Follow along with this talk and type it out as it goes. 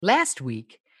Last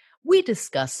week, we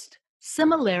discussed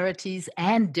similarities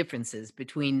and differences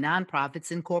between nonprofits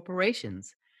and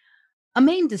corporations. A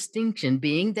main distinction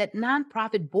being that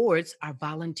nonprofit boards are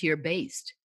volunteer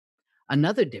based.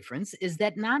 Another difference is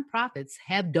that nonprofits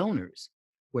have donors,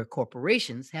 where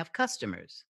corporations have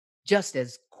customers. Just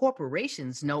as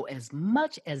corporations know as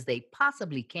much as they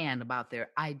possibly can about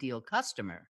their ideal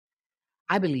customer,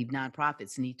 I believe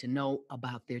nonprofits need to know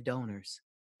about their donors.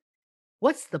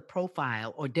 What's the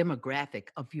profile or demographic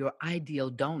of your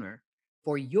ideal donor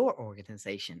for your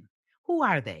organization? Who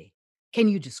are they? Can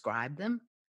you describe them?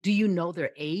 Do you know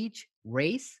their age,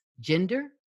 race, gender,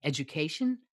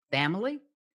 education, family?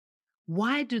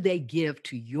 Why do they give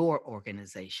to your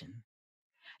organization?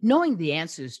 Knowing the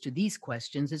answers to these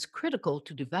questions is critical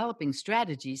to developing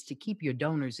strategies to keep your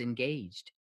donors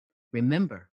engaged.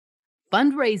 Remember,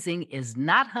 fundraising is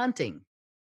not hunting,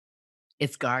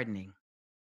 it's gardening.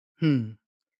 Hmm,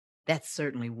 that's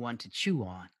certainly one to chew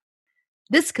on.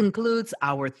 This concludes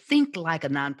our Think Like a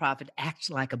Nonprofit, Act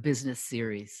Like a Business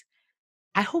series.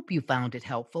 I hope you found it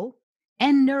helpful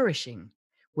and nourishing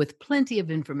with plenty of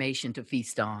information to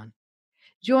feast on.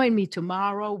 Join me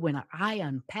tomorrow when I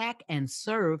unpack and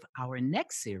serve our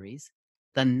next series,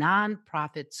 The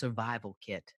Nonprofit Survival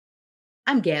Kit.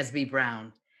 I'm Gasby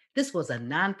Brown. This was a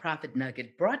nonprofit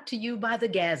nugget brought to you by the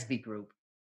Gasby Group.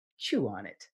 Chew on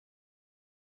it.